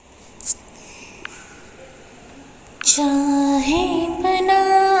चाहे बना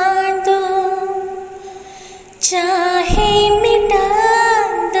दो, चाहे मिटा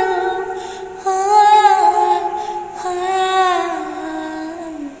दो, हाँ हाँ।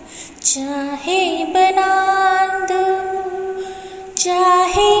 चाहे बना दो,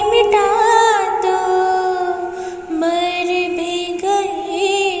 चाहे मिटा दो, मर भी गए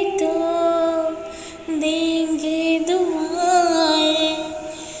तो देंगे दुआएं।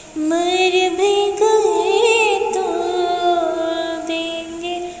 मर भी गए तो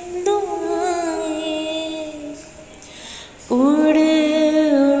देंगे दुआएं। उड़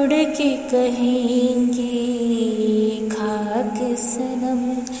उड़ के कहेंगे खाक सनम,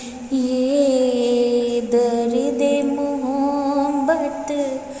 ये दर्द मोहब्बत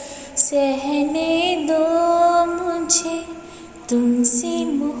सहने दो मुझे। तुमसे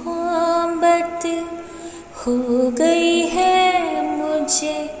मोहब्बत हो गई है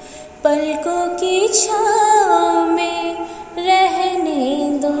मुझे, पलकों की छाँव में रहने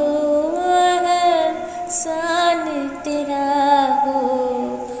दो। एहसान तेरा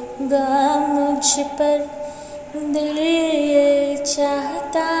होगा मुझ पर, दिल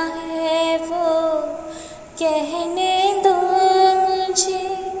चाहता है वो कहने दो मुझे।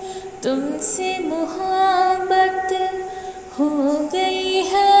 तुमसे मोहब्बत हो गई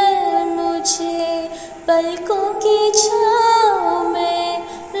है मुझे, पलकों की छाँव में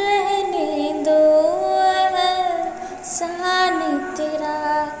रहने दो। एहसान तेरा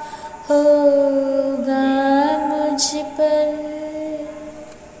होगा मुझ पर।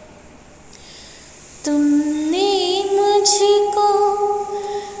 तुमने मुझको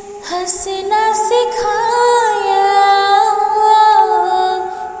हंसना सिखाया,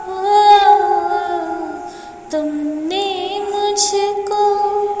 तुमने मुझको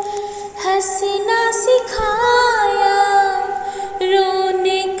हंसना सिखाया।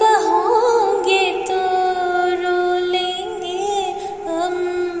 रोने कहोगे तो रो लेंगे हम,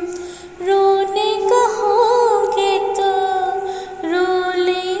 रोने कहोगे तो रो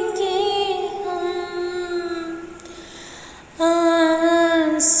लेंगे हम।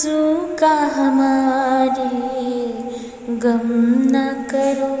 आंसू का हमारे गम न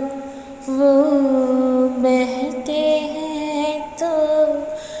करो, वो बहते हैं तो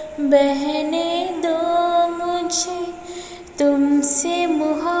बहने दो मुझे। तुमसे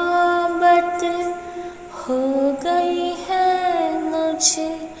मोहब्बत हो गई है मुझे,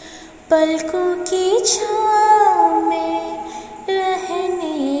 पलकों की छाँव में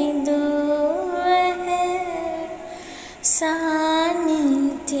रहने दो। एहसान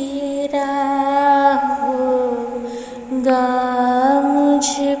तेरा